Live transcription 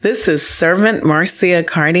This is Servant Marcia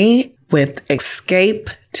Carty with Escape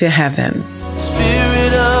to Heaven.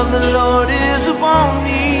 Spirit of the Lord is upon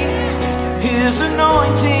me. His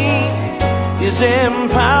anointing is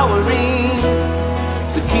empowering.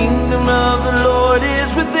 The kingdom of the Lord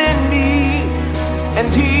is within me,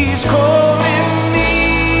 and He's calling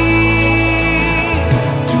me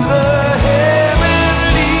to the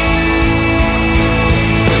heavenly.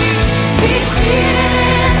 He's seated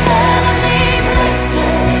in heavenly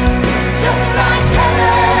places, just like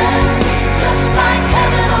heaven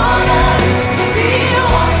on earth, to be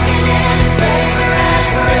walking in His favor and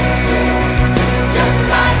graces, just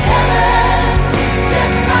like heaven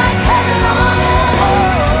on earth.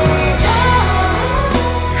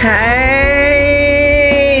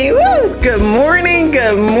 Hey, woo, good morning,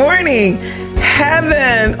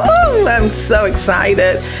 Heaven. Oh, I'm so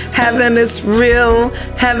excited. Heaven is real.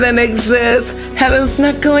 Heaven exists. Heaven's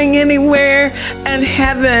not going anywhere. And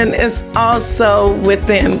heaven is also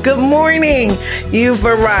within. Good morning. You've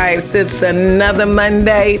arrived. It's another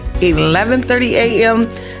Monday, 11:30 a.m.,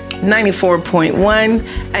 94.1.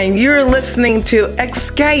 And you're listening to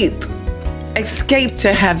Escape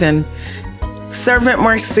to Heaven. Servant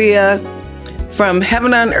Marcia from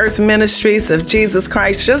Heaven on Earth Ministries of Jesus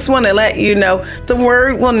Christ. Just want to let you know the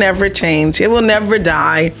word will never change. It will never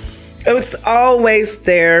die. It's always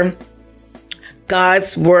there.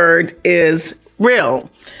 God's word is real.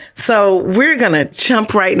 So we're going to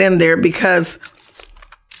jump right in there because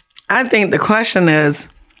I think the question is,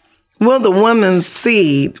 will the woman's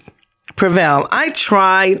seed prevail? I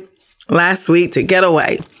tried last week to get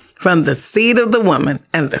away from the seed of the woman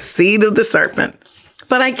and the seed of the serpent,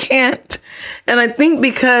 but I can't. And I think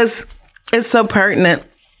because it's so pertinent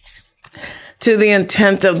to the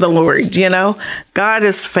intent of the Lord, you know, God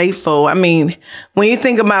is faithful. I mean, when you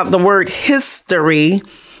think about the word history,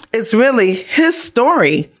 it's really his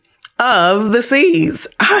story of the seeds.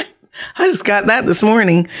 I just got that this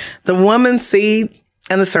morning. The woman's seed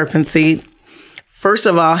and the serpent seed. First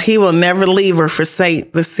of all, he will never leave or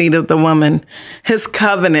forsake the seed of the woman. His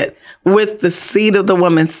covenant with the seed of the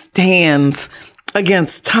woman stands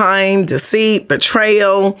against time, deceit,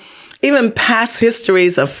 betrayal, even past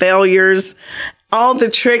histories of failures, all the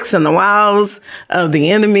tricks and the wiles of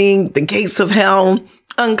the enemy, the gates of hell,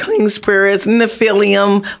 unclean spirits,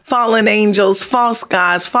 Nephilim, fallen angels, false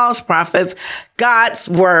gods, false prophets. God's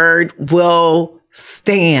word will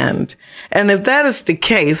stand. And if that is the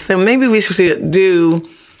case, then maybe we should do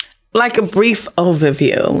like a brief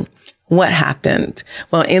overview. What happened?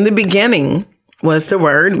 Well, in the beginning was the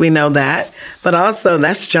word. We know that. But also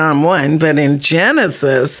that's John 1. But in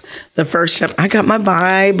Genesis, the first chapter, I got my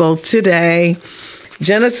Bible today.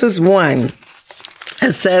 Genesis 1.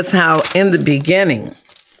 It says how in the beginning,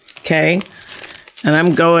 okay? And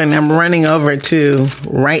I'm running over to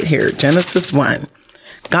right here. Genesis 1.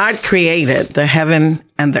 God created the heaven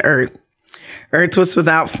and the earth. Earth was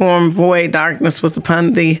without form, void, darkness was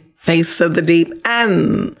upon the face of the deep,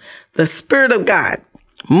 and the Spirit of God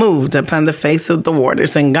moved upon the face of the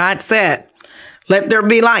waters. And God said, let there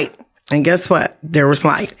be light. And guess what? There was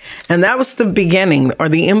light. And that was the beginning or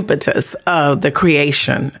the impetus of the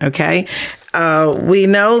creation. Okay. We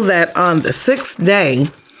know that on the sixth day,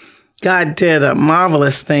 God did a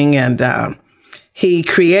marvelous thing, and he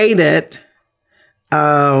created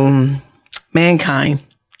mankind.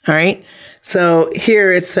 All right. So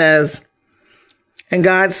here it says, and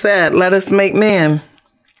God said, let us make man.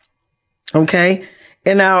 Okay.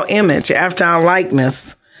 In our image, after our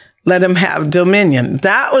likeness, let him have dominion.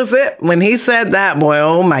 That was it. When he said that, boy,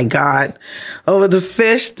 oh my God, over the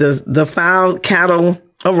fish, the fowl, cattle,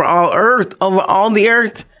 over all earth, over all the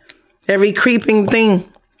earth, every creeping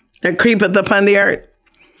thing that creepeth upon the earth.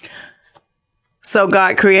 So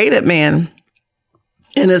God created man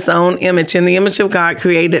in his own image. In the image of God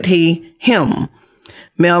created he him.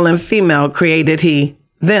 Male and female created he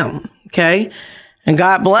them. Okay. And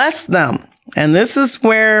God blessed them. And this is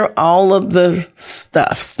where all of the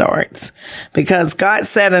stuff starts, because God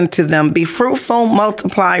said unto them, be fruitful,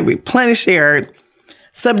 multiply, replenish the earth,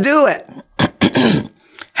 subdue it,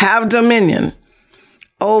 have dominion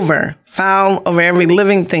over fowl, over every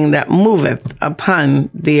living thing that moveth upon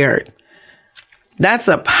the earth. That's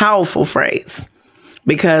a powerful phrase,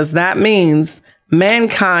 because that means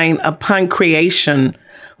mankind upon creation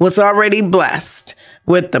was already blessed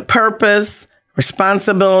with the purpose,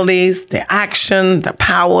 responsibilities, the action, the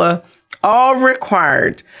power, all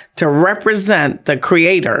required to represent the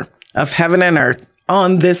creator of heaven and earth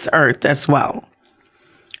on this earth as well.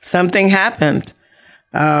 Something happened.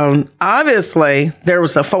 Obviously, there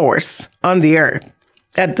was a force on the earth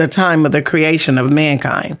at the time of the creation of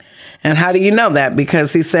mankind. And how do you know that?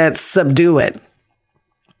 Because he said, subdue it.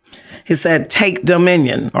 He said, take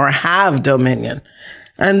dominion or have dominion.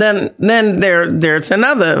 And then there's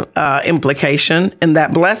another implication in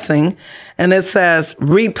that blessing. And it says,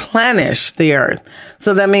 replenish the earth.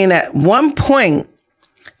 So that means at one point,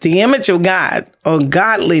 the image of God or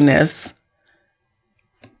godliness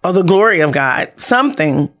or the glory of God,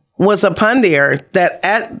 something was upon the earth that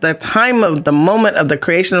at the time of the moment of the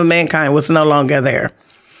creation of mankind was no longer there.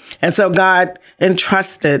 And so God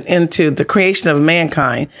entrusted into the creation of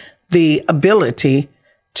mankind the ability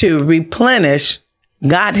to replenish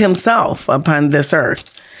God himself upon this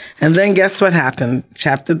earth. And then guess what happened?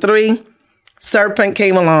 Chapter 3, serpent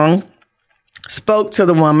came along, spoke to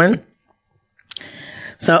the woman.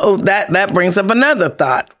 So that brings up another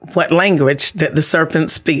thought. What language did the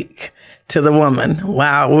serpent speak to the woman?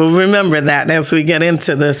 Wow, we'll remember that as we get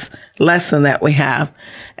into this lesson that we have.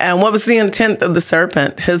 And what was the intent of the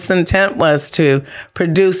serpent? His intent was to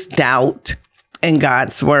produce doubt in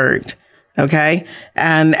God's word. Okay.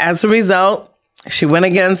 And as a result, she went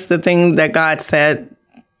against the thing that God said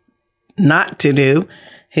not to do.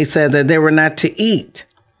 He said that they were not to eat,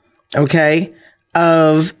 okay,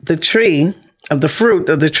 of the tree, of the fruit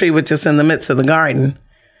of the tree, which is in the midst of the garden.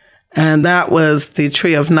 And that was the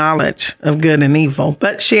tree of knowledge of good and evil.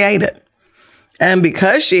 But she ate it. And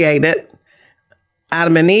because she ate it,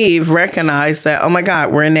 Adam and Eve recognized that, oh my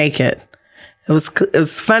God, we're naked. It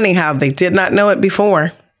was funny how they did not know it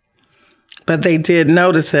before, but they did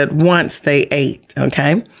notice it once they ate.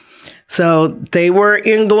 Okay. So they were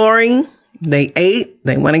in glory. They ate.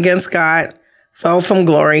 They went against God, fell from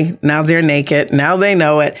glory. Now they're naked. Now they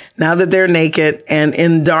know it. Now that they're naked and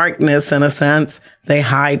in darkness, in a sense, they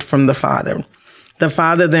hide from the Father. The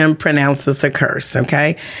Father then pronounces a curse.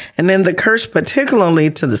 Okay. And then the curse,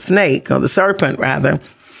 particularly to the snake or the serpent, rather,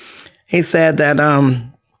 he said that,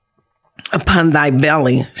 upon thy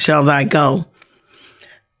belly shall thy go.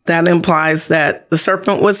 That implies that the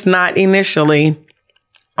serpent was not initially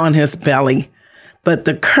on his belly, but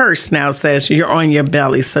the curse now says you're on your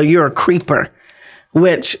belly. So you're a creeper,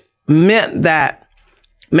 which meant that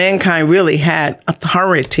mankind really had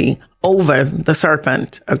authority over the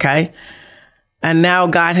serpent. Okay. And now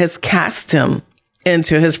God has cast him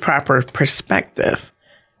into his proper perspective.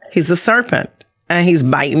 He's a serpent and he's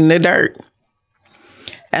biting the dirt.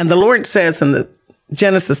 And the Lord says in the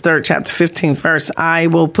Genesis 3rd chapter 15 verse, I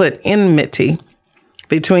will put enmity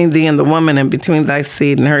between thee and the woman and between thy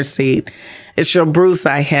seed and her seed. It shall bruise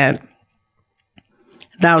thy head.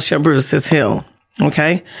 Thou shalt bruise his heel.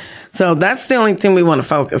 Okay. So that's the only thing we want to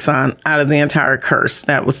focus on out of the entire curse.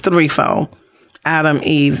 That was threefold: Adam,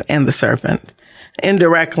 Eve, and the serpent.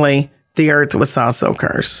 Indirectly, the earth was also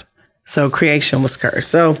cursed. So creation was cursed.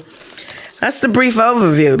 So that's the brief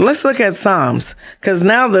overview. Let's look at Psalms, because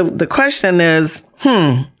now the question is,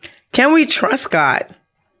 can we trust God?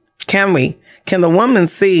 Can we? Can the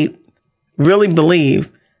woman's seed really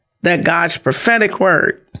believe that God's prophetic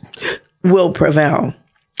word will prevail?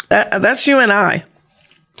 That's you and I.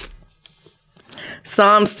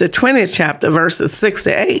 Psalms, the 20th chapter, verses 6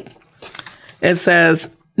 to 8. It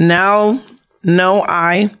says, now know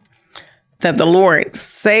I that the Lord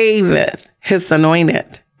saveth his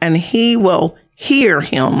anointed, and he will hear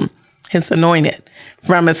him, his anointed,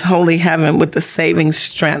 from his holy heaven with the saving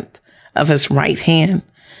strength of his right hand.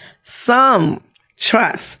 Some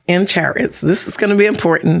trust in chariots. This is going to be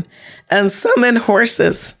important. And some in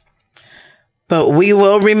horses. But we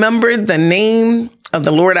will remember the name of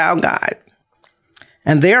the Lord our God.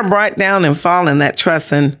 And they are brought down and fallen that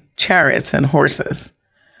trust in chariots and horses.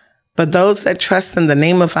 But those that trust in the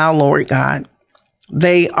name of our Lord God,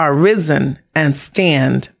 they are risen and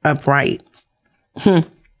stand upright.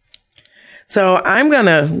 So I'm going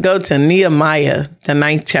to go to Nehemiah, the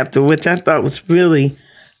 9th chapter, which I thought was really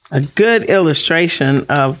a good illustration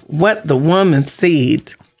of what the woman's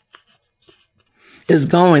seed is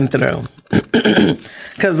going through.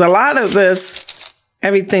 Because a lot of this,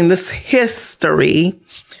 everything, this history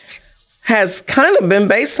has kind of been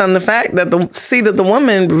based on the fact that the seed of the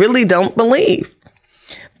woman really don't believe.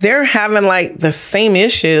 They're having like the same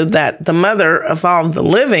issue that the mother of all the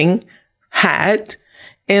living had,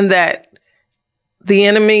 in that the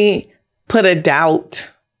enemy put a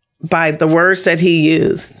doubt by the words that he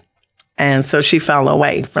used. And so she fell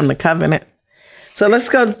away from the covenant. So let's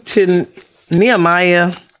go to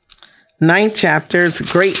Nehemiah 9th chapter. It's a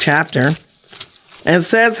great chapter. And it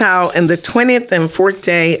says how in the 20th and 4th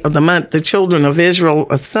day of the month, the children of Israel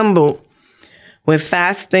assembled with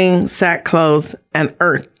fasting, sackcloth, and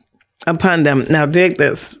earth upon them. Now dig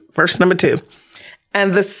this, verse number 2.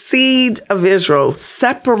 And the seed of Israel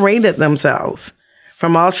separated themselves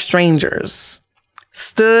from all strangers,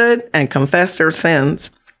 stood and confessed their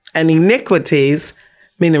sins and iniquities,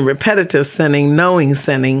 meaning repetitive sinning, knowing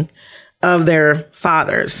sinning of their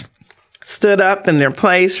fathers, stood up in their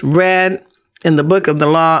place, read in the book of the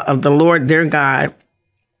law of the Lord their God,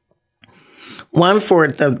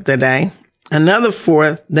 1/4 of the day, another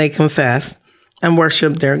 4th they confessed and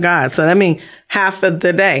worshiped their God. So that means half of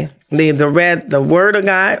the day. They either read the word of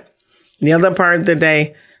God, the other part of the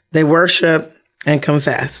day, they worshiped and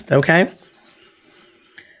confessed, okay?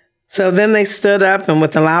 So then they stood up, and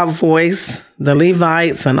with a loud voice, the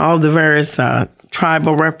Levites and all the various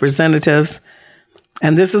tribal representatives,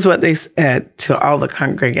 and this is what they said to all the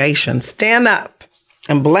congregation: stand up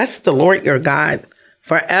and bless the Lord your God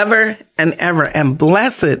forever and ever, and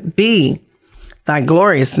blessed be thy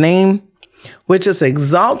glorious name, which is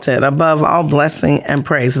exalted above all blessing and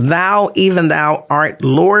praise. Thou, even thou art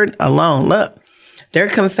Lord alone. Look, they're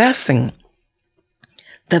confessing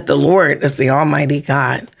that the Lord is the Almighty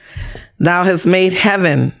God. Thou hast made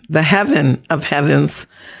heaven, the heaven of heavens,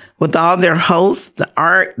 with all their hosts, the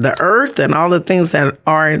earth and all the things that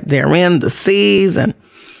are therein, the seas and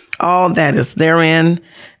all that is therein.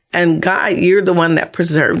 And God, you're the one that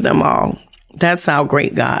preserved them all. That's our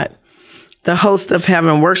great God. The host of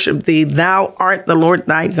heaven worship thee. Thou art the Lord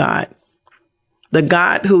thy God, the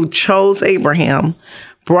God who chose Abraham,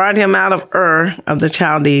 brought him out of Ur of the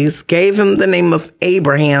Chaldees, gave him the name of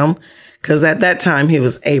Abraham, because at that time he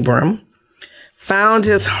was Abram, found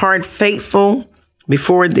his heart faithful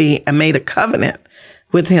before thee, and made a covenant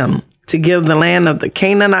with him to give the land of the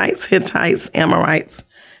Canaanites, Hittites, Amorites,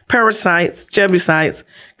 Perizzites, Jebusites,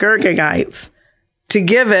 Girgashites, to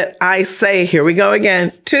give it, I say, here we go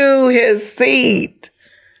again, to his seed,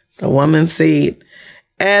 the woman's seed,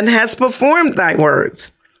 and has performed thy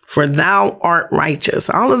words, for thou art righteous.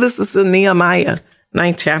 All of this is in Nehemiah,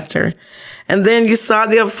 9th chapter. And then you saw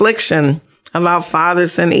the affliction of our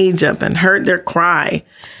fathers in Egypt and heard their cry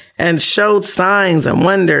and showed signs and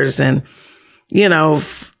wonders. And, you know,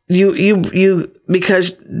 you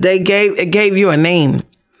because it gave you a name,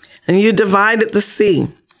 and you divided the sea,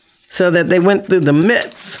 so that they went through the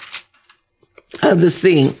midst of the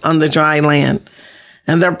sea on the dry land.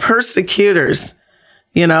 And their persecutors,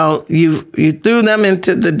 you know, you threw them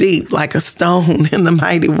into the deep like a stone in the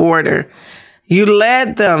mighty water. You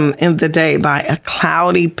led them in the day by a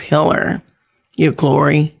cloudy pillar, your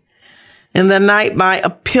glory. In the night by a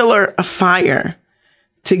pillar of fire,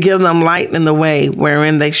 to give them light in the way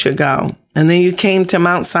wherein they should go. And then you came to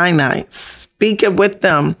Mount Sinai, speaking with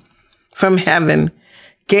them from heaven,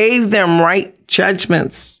 gave them right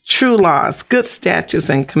judgments, true laws, good statutes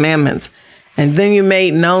and commandments. And then you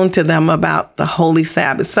made known to them about the holy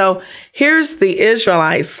Sabbath. So here's the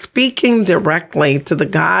Israelites speaking directly to the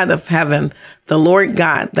God of heaven, the Lord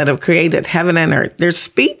God that have created heaven and earth. They're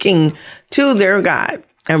speaking to their God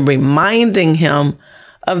and reminding him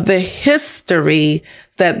of the history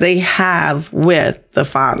that they have with the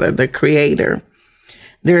Father, the Creator.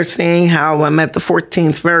 They're saying how I'm at the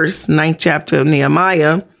 14th verse, 9th chapter of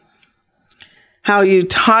Nehemiah, how you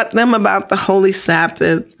taught them about the holy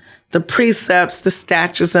Sabbath, the precepts, the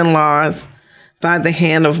statutes and laws by the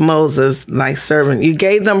hand of Moses, thy servant. You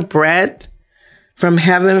gave them bread from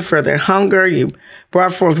heaven for their hunger. You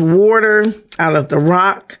brought forth water out of the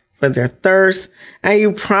rock for their thirst. And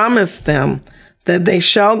you promised them that they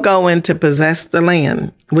shall go in to possess the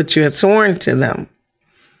land which you had sworn to them.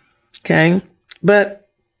 Okay. But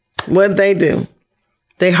what'd they do?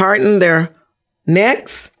 They hardened their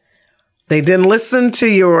necks. They didn't listen to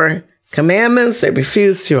your commandments. They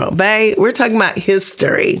refused to obey. We're talking about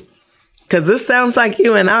history, because this sounds like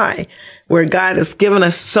you and I, where God has given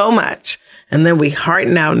us so much, and then we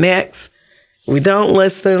harden our necks. We don't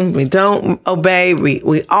listen. We don't obey.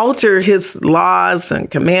 We alter his laws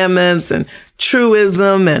and commandments and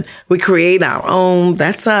truism, and we create our own.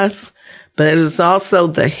 That's us. But it is also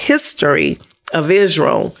the history of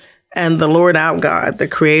Israel and the Lord our God, the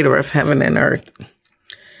creator of heaven and earth.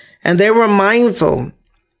 And they were mindful.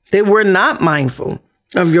 They were not mindful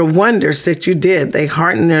of your wonders that you did. They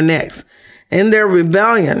hardened their necks. In their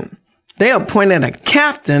rebellion, they appointed a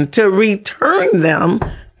captain to return them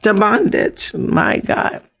to bondage. My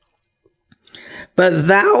God. But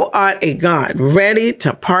thou art a God ready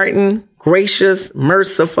to pardon, gracious,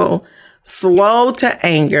 merciful, slow to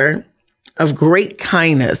anger, of great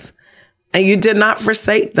kindness. And you did not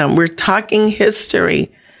forsake them. We're talking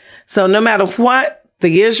history. So no matter what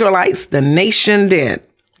the Israelites, the nation did,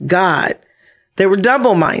 God, they were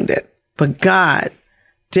double-minded, but God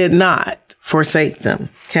did not forsake them.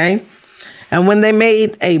 Okay. And when they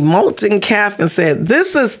made a molten calf and said,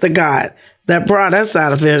 this is the God that brought us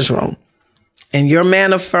out of Israel, and your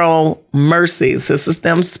manifold mercies, this is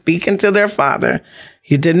them speaking to their father,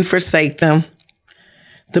 you didn't forsake them.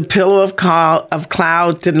 The pillar of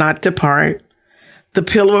cloud did not depart. The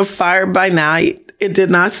pillar of fire by night, it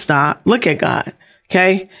did not stop. Look at God,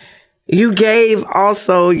 okay? You gave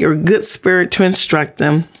also your good spirit to instruct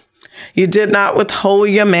them. You did not withhold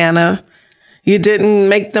your manna. You didn't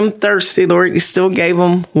make them thirsty, Lord. You still gave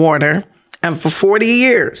them water. And for 40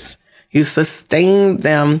 years, you sustained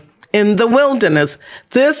them in the wilderness.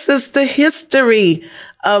 This is the history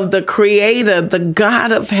of the Creator, the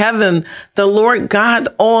God of heaven, the Lord God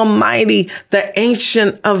Almighty, the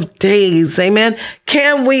Ancient of Days. Amen.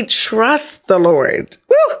 Can we trust the Lord?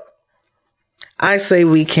 Woo! I say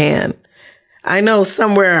we can. I know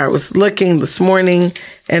somewhere I was looking this morning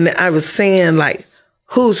and I was saying, like,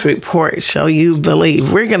 whose report shall you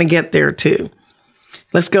believe? We're going to get there too.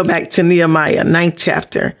 Let's go back to Nehemiah, 9th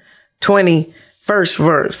chapter, 21st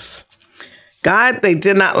verse. God, they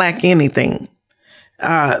did not lack anything.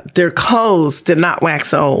 Their clothes did not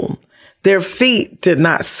wax old. Their feet did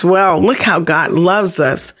not swell. Look how God loves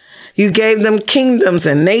us. You gave them kingdoms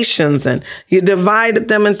and nations, and you divided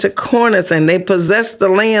them into corners, and they possessed the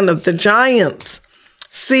land of the giants,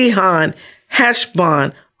 Sihon,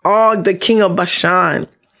 Heshbon, Og, the king of Bashan.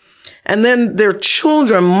 And then their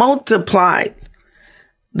children multiplied.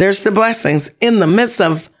 There's the blessings. In the midst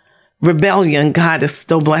of rebellion, God is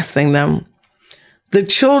still blessing them. The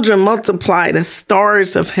children multiplied as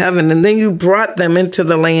stars of heaven, and then you brought them into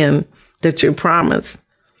the land that you promised.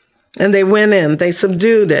 And they went in, they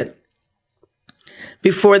subdued it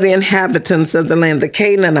before the inhabitants of the land, the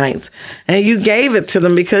Canaanites. And you gave it to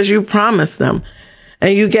them because you promised them.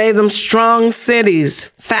 And you gave them strong cities,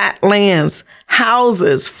 fat lands,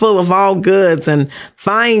 houses full of all goods, and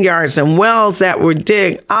vineyards and wells that were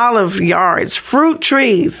digged, olive yards, fruit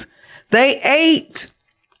trees. They ate.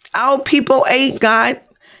 Our people ate, God.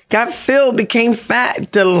 Got filled, became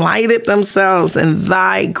fat, delighted themselves in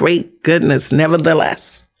thy great goodness.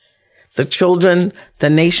 Nevertheless, the children, the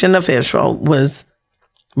nation of Israel, was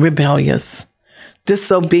rebellious,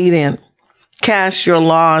 disobedient, cast your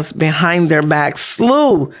laws behind their backs,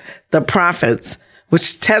 slew the prophets,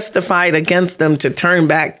 which testified against them to turn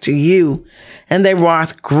back to you. And they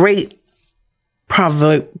wrought great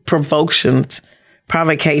provocations.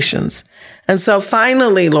 And so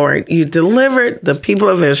finally, Lord, you delivered the people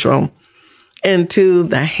of Israel into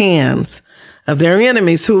the hands of their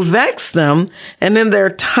enemies who vexed them. And in their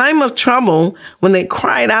time of trouble, when they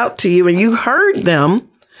cried out to you and you heard them,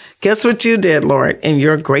 guess what you did, Lord, in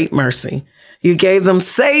your great mercy? You gave them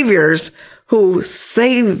saviors who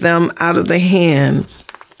saved them out of the hands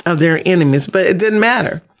of their enemies. But it didn't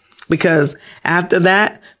matter, because after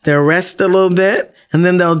that, they'll rest a little bit, and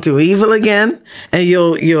then they'll do evil again, and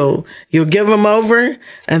you'll give them over,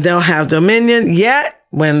 and they'll have dominion. Yet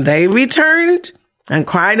when they returned and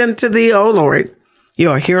cried unto thee, O Lord,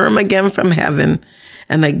 you'll hear them again from heaven,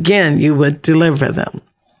 and again you would deliver them.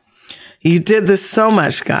 You did this so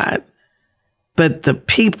much, God, but the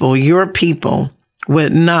people, your people,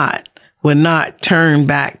 would not turn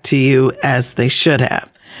back to you as they should have.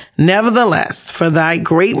 Nevertheless, for thy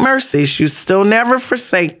great mercies, you still never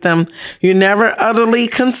forsake them. You never utterly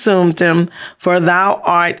consumed them, for thou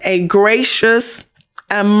art a gracious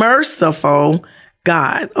and merciful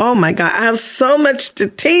God. Oh my God, I have so much to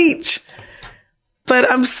teach, but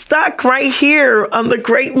I'm stuck right here on the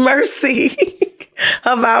great mercy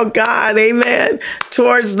of our God, amen,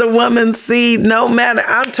 towards the woman's seed. No matter,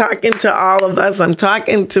 I'm talking to all of us. I'm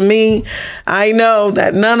talking to me. I know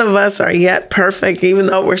that none of us are yet perfect, even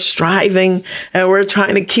though we're striving and we're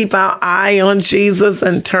trying to keep our eye on Jesus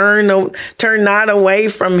and turn not away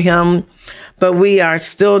from him. But we are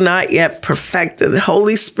still not yet perfected. The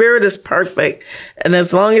Holy Spirit is perfect. And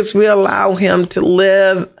as long as we allow him to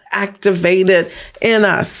live activated in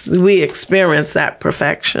us, we experience that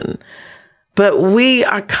perfection. But we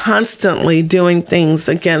are constantly doing things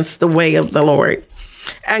against the way of the Lord.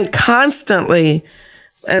 And constantly,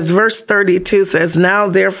 as verse 32 says, now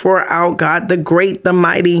therefore our God, the great, the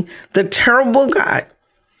mighty, the terrible God,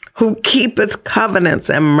 who keepeth covenants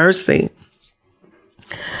and mercy,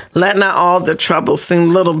 let not all the trouble seem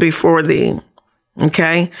little before thee.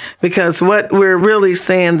 Okay? Because what we're really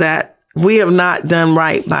saying that we have not done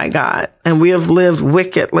right by God, and we have lived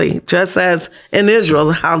wickedly, just as in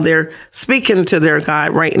Israel, how they're speaking to their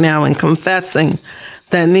God right now and confessing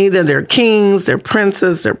that neither their kings, their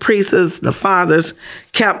princes, their priests, the fathers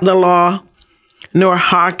kept the law, nor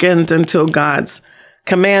hearkened unto God's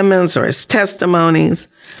commandments or his testimonies.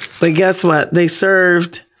 But guess what? They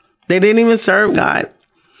served They didn't even serve God.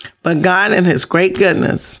 But God, in his great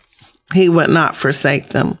goodness, he would not forsake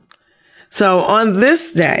them. So on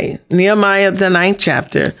this day, Nehemiah, the 9th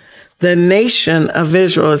chapter, the nation of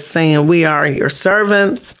Israel is saying, we are your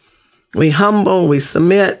servants. We humble, we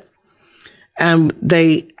submit. And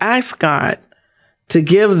they ask God to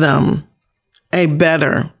give them a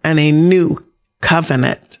better and a new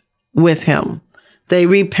covenant with him. They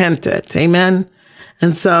repented. Amen.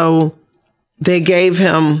 And so they gave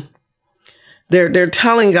him, they're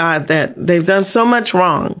telling God that they've done so much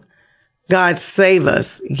wrong. God, save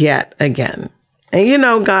us yet again. And you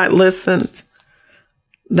know, God listened.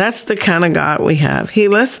 That's the kind of God we have. He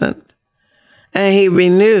listened and he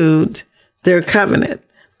renewed their covenant,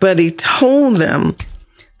 but he told them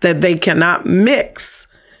that they cannot mix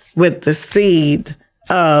with the seed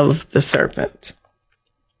of the serpent.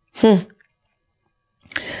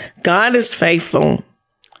 God is faithful.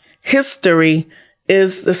 History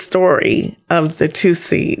is the story of the two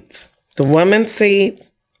seeds, the woman's seed,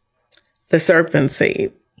 the serpent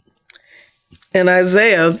seed. In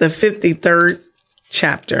Isaiah, the 53rd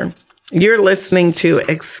chapter, you're listening to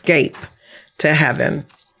Escape to Heaven.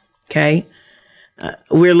 Okay?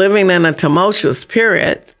 We're living in a tumultuous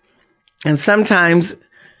period, and sometimes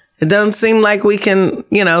it doesn't seem like we can,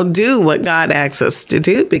 do what God asks us to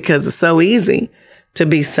do because it's so easy to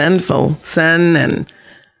be sinful. Sin and,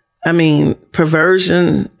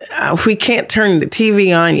 perversion. We can't turn the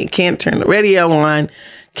TV on. You can't turn the radio on.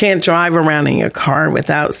 Can't drive around in your car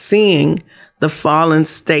without seeing the fallen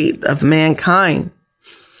state of mankind.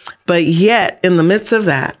 But yet, in the midst of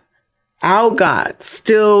that, our God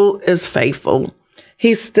still is faithful.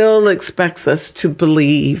 He still expects us to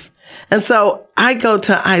believe. And so I go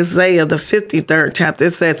to Isaiah, the 53rd chapter.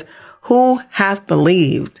 It says, who hath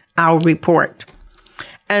believed our report?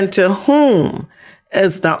 And to whom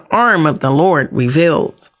is the arm of the Lord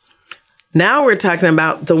revealed? Now we're talking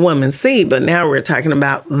about the woman's seed, but now we're talking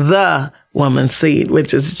about the woman's seed,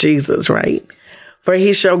 which is Jesus, right? For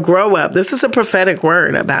he shall grow up. This is a prophetic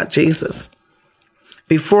word about Jesus.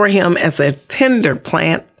 Before him as a tender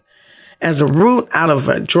plant, as a root out of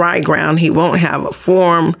a dry ground. He won't have a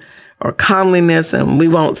form or comeliness, and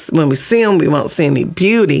when we see him, we won't see any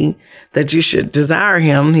beauty that you should desire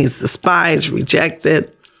him. He's despised,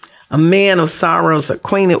 rejected, a man of sorrows,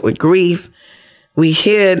 acquainted with grief. We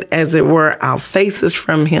hid, as it were, our faces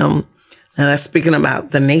from him. And that's speaking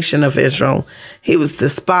about the nation of Israel. He was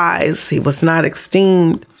despised. He was not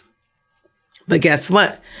esteemed. But guess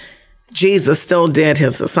what? Jesus still did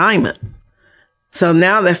his assignment. So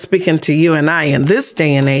now that's speaking to you and I in this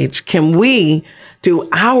day and age. Can we do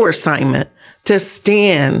our assignment to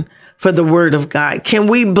stand for the word of God? Can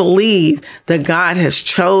we believe that God has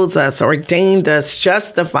chose us, ordained us,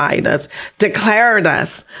 justified us, declared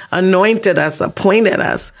us, anointed us, appointed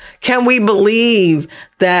us? Can we believe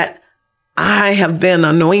that I have been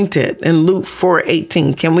anointed in Luke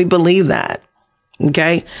 4:18? Can we believe that?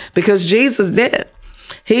 Okay? Because Jesus did.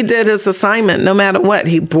 He did his assignment no matter what.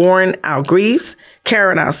 He bore our griefs,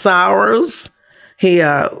 carried our sorrows. He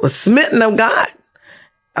was smitten of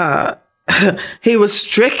God. He was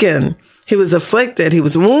stricken. He was afflicted. He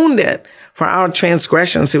was wounded for our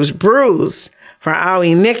transgressions. He was bruised for our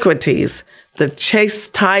iniquities. The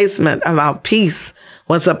chastisement of our peace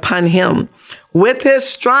was upon him. With his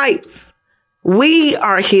stripes, we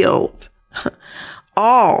are healed.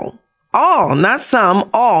 All, not some,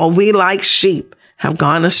 all, we like sheep have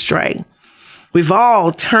gone astray. We've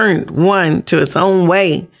all turned one to his own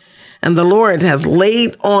way, and the Lord has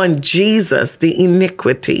laid on Jesus the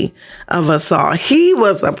iniquity of us all. He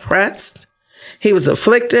was oppressed. He was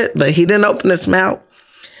afflicted, but he didn't open his mouth.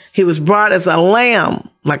 He was brought as a lamb,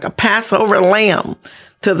 like a Passover lamb,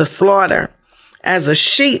 to the slaughter. As a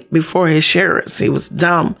sheep before his shearers, he was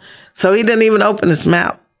dumb, so he didn't even open his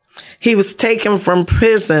mouth. He was taken from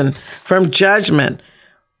prison, from judgment.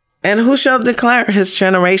 And who shall declare his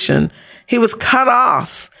generation? He was cut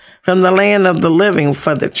off from the land of the living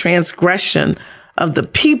for the transgression of the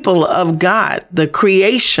people of God, the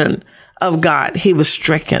creation of God. He was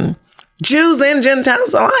stricken. Jews and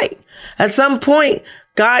Gentiles alike. At some point,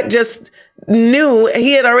 God just knew,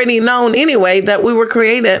 he had already known anyway, that we were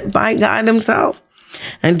created by God himself.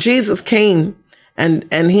 And Jesus came and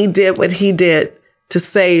he did what he did to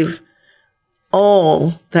save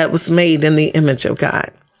all that was made in the image of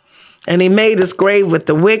God. And he made his grave with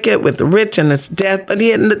the wicked, with the rich in his death, but he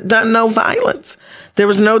had done no violence. There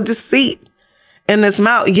was no deceit in his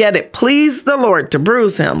mouth, yet it pleased the Lord to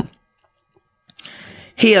bruise him.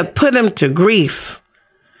 He had put him to grief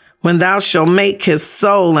when thou shalt make his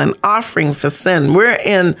soul an offering for sin. We're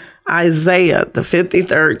in Isaiah, the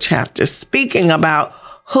 53rd chapter, speaking about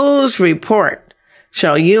Whose report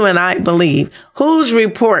shall you and I believe? Whose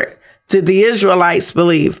report did the Israelites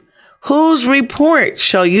believe? Whose report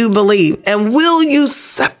shall you believe? And will you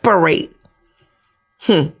separate?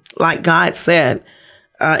 Like God said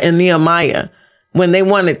in Nehemiah, when they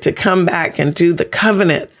wanted to come back and do the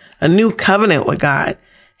covenant, a new covenant with God,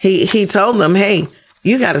 he told them, hey,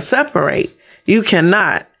 you got to separate. You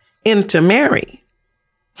cannot intermarry.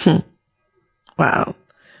 Wow.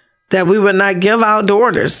 That we would not give our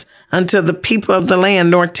daughters unto the people of the land,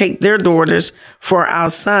 nor take their daughters for our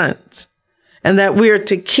sons. And that we are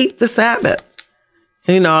to keep the Sabbath.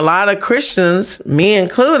 You know, a lot of Christians, me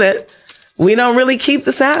included, we don't really keep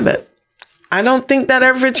the Sabbath. I don't think that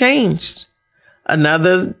ever changed.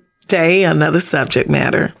 Another day, another subject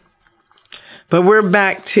matter. But we're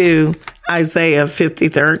back to Isaiah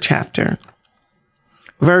 53rd chapter,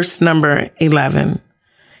 verse number 11.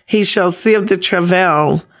 He shall see of the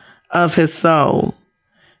travail of his soul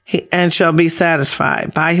and shall be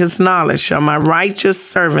satisfied. By his knowledge shall my righteous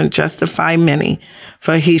servant justify many,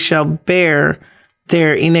 for he shall bear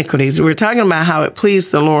their iniquities. We're talking about how it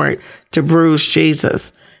pleased the Lord to bruise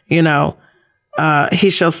Jesus. You know, he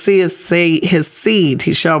shall see his seed.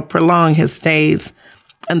 He shall prolong his days,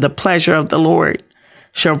 and the pleasure of the Lord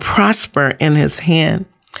shall prosper in his hand.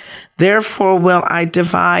 Therefore will I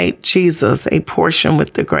divide Jesus a portion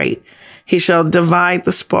with the great. He shall divide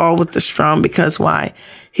the spoil with the strong, because why?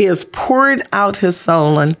 He has poured out his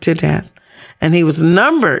soul unto death, and he was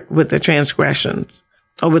numbered with the transgressions,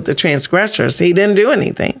 or with the transgressors. He didn't do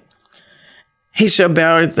anything. He shall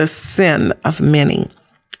bear the sin of many,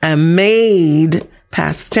 and made,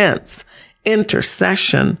 past tense,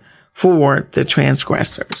 intercession for the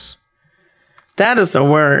transgressors. That is a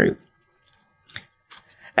word.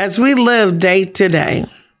 As we live day to day,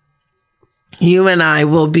 you and I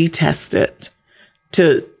will be tested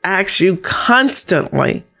to ask you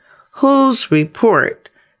constantly, whose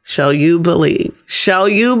report shall you believe? Shall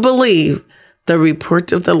you believe the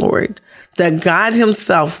report of the Lord, that God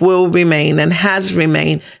himself will remain and has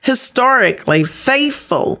remained historically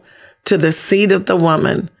faithful to the seed of the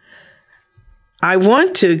woman? I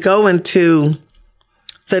want to go into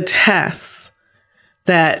the tests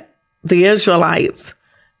that the Israelites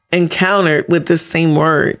encountered with this same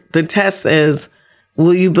word. The test is,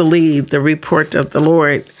 will you believe the report of the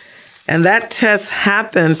Lord? And that test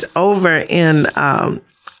happened over in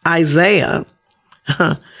Isaiah,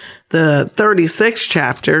 the 36th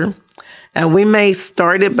chapter. And we may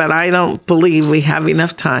start it, but I don't believe we have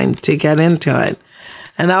enough time to get into it.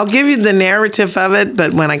 And I'll give you the narrative of it,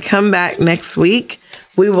 but when I come back next week,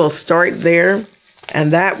 we will start there,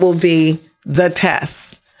 and that will be the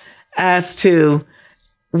test as to,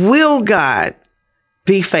 will God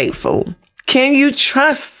be faithful? Can you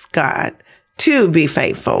trust God to be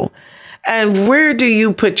faithful? And where do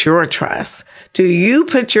you put your trust? Do you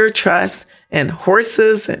put your trust in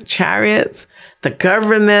horses and chariots, the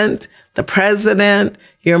government, the president,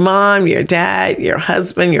 your mom, your dad, your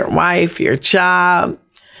husband, your wife, your job,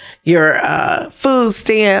 your food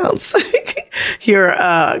stamps, your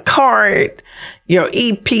card, your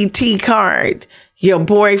EPT card, your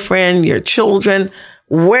boyfriend, your children?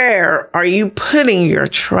 Where are you putting your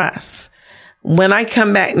trust? When I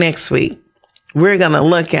come back next week, we're going to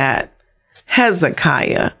look at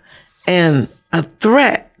Hezekiah and a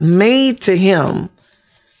threat made to him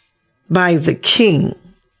by the king,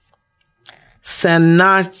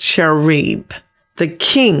 Sennacherib, the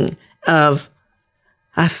king of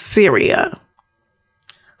Assyria,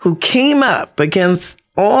 who came up against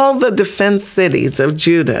all the defense cities of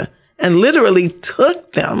Judah and literally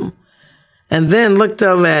took them, and then looked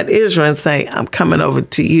over at Israel and say, I'm coming over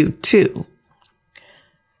to you too.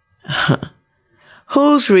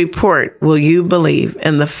 Whose report will you believe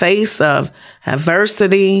in the face of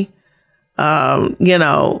adversity?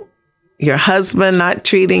 Your husband not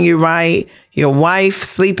treating you right, your wife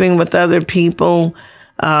sleeping with other people,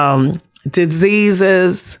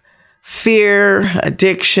 diseases, fear,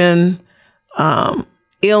 addiction,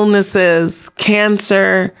 illnesses,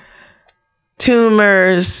 cancer,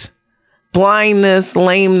 tumors, blindness,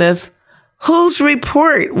 lameness. Whose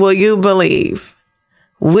report will you believe?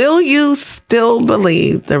 Will you still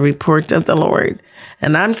believe the report of the Lord?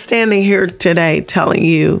 And I'm standing here today telling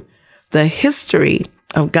you the history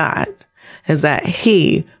of God is that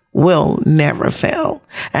he will never fail.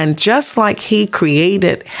 And just like he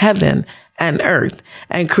created heaven and earth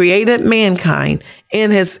and created mankind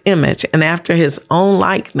in his image and after his own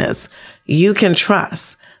likeness, you can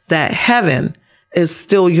trust that heaven is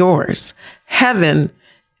still yours. Heaven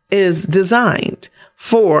is designed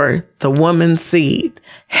for the woman's seed.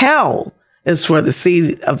 Hell is for the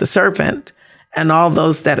seed of the serpent, and all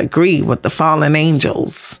those that agree with the fallen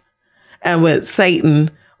angels and with Satan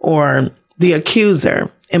or the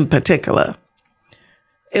accuser in particular.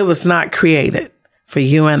 It was not created for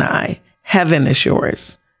you and I. Heaven is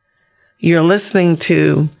yours. You're listening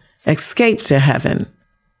to Escape to Heaven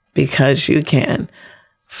because you can.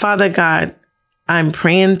 Father God, I'm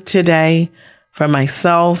praying today for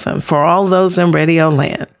myself and for all those in Radio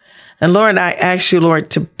Land. And Lord, I ask you, Lord,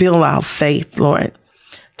 to build our faith, Lord,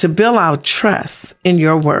 to build our trust in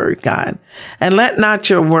your word, God. And let not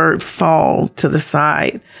your word fall to the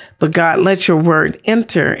side, but God, let your word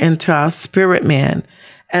enter into our spirit, man,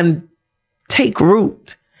 and take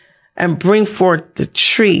root and bring forth the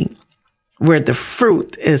tree where the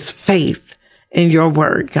fruit is faith in your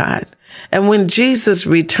word, God. And when Jesus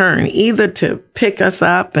returned, either to pick us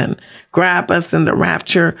up and grab us in the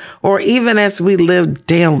rapture, or even as we live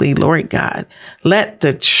daily, Lord God, let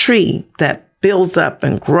the tree that builds up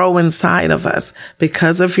and grow inside of us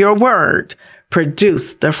because of your word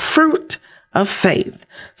produce the fruit of faith.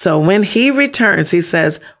 So when he returns, he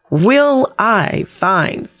says, will I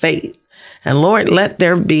find faith? And Lord, let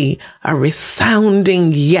there be a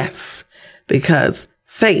resounding yes, because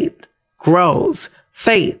faith grows.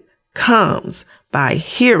 Faith comes by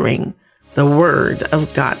hearing the word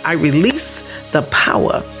of God. I release the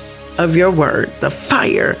power of your word, the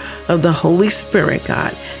fire of the Holy Spirit,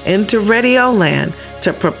 God, into Radio Land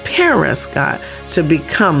to prepare us, God, to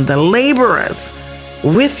become the laborers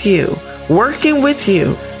with you, working with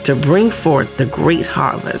you to bring forth the great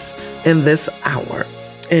harvest in this hour.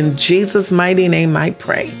 In Jesus' mighty name I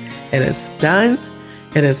pray. It is done,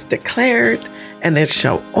 it is declared, and it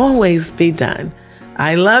shall always be done.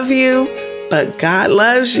 I love you, but God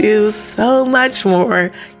loves you so much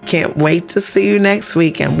more. Can't wait to see you next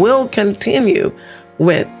week, and we'll continue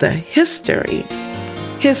with the history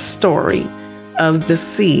of the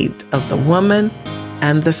seed of the woman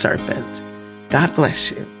and the serpent. God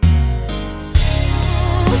bless you.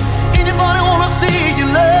 Anybody wanna see you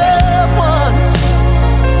love?